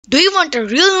Do you want a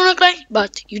real Lunar client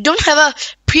but you don't have a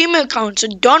premium account? So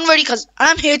don't worry, because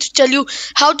I'm here to tell you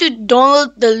how to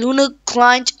download the Lunar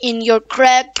client in your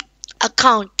cracked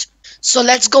account. So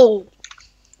let's go.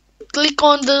 Click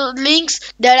on the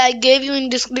links that I gave you in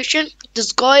description.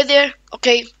 Just go there.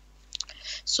 Okay,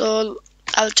 so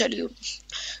I'll tell you.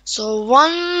 So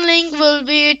one link will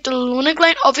be to Lunar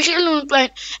client, official Lunar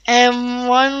client, and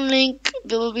one link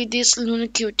will be this Lunar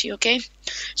Qt. Okay,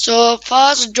 so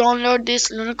first download this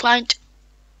Lunar client.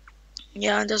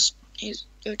 Yeah, just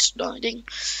it's downloading.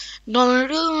 Download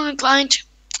the Lunar client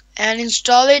and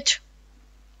install it.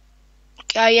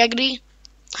 Okay, I agree.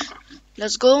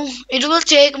 Let's go. It will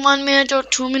take 1 minute or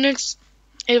 2 minutes.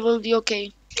 It will be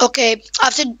okay. Okay,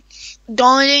 after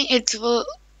downloading, it will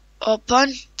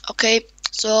open. Okay,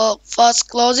 so first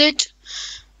close it,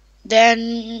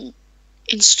 then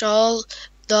install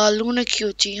the Lunar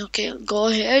Qt. Okay, go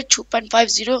here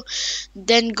 2.50,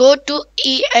 then go to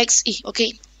exe.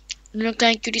 Okay, Lunar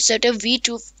Client Qt setup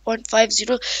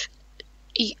v2.50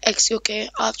 exe. Okay,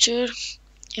 after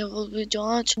it will be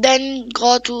done, then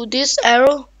go to this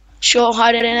arrow, show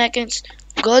hardware and icons.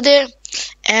 Go there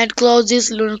and close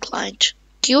this Lunar Client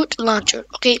Qt launcher.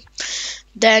 Okay,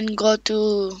 then go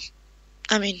to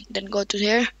then go to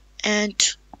here and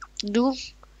do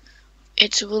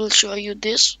it will show you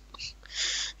this.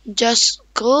 Just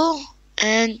go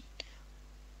and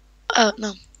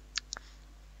no,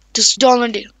 just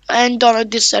download it and download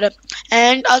this setup,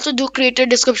 and also do create a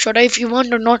description if you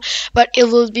want or not, but it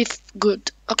will be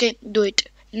good. Okay, do it.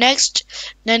 Next,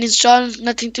 then install,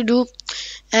 nothing to do,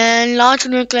 and launch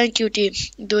Lunar Client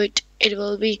Qt. Do it. It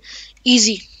will be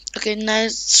easy. Okay,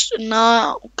 nice.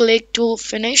 Now click to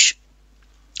finish,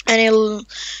 and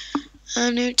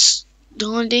it's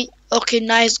downloading. Okay,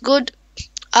 nice, good.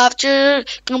 After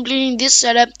completing this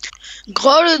setup,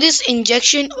 go to this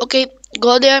injection. Okay,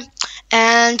 go there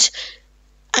and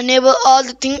enable all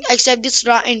the things except this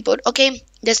raw input. Okay,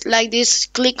 just like this,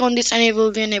 click on this and it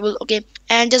will be enabled. Okay,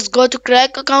 and just go to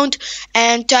crack account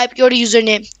and type your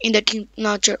username in the team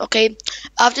launcher. Okay,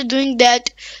 after doing that,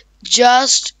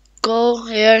 just go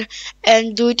here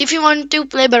and do it. If you want to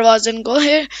play Bedwars, then go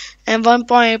here and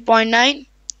 1.9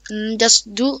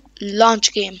 just do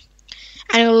launch game,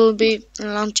 and it will be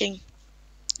launching.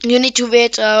 You need to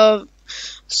wait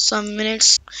some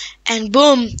minutes, and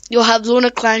boom, you have Lunar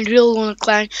client, real Lunar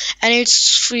client, and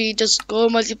it's free. Just go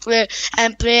multiplayer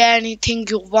and play anything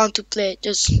you want to play.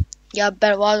 Just yeah,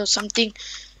 Bedwars or something.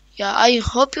 Yeah, I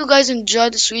hope you guys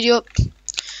enjoyed this video.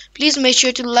 Please make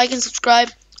sure to like and subscribe,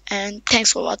 and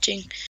thanks for watching.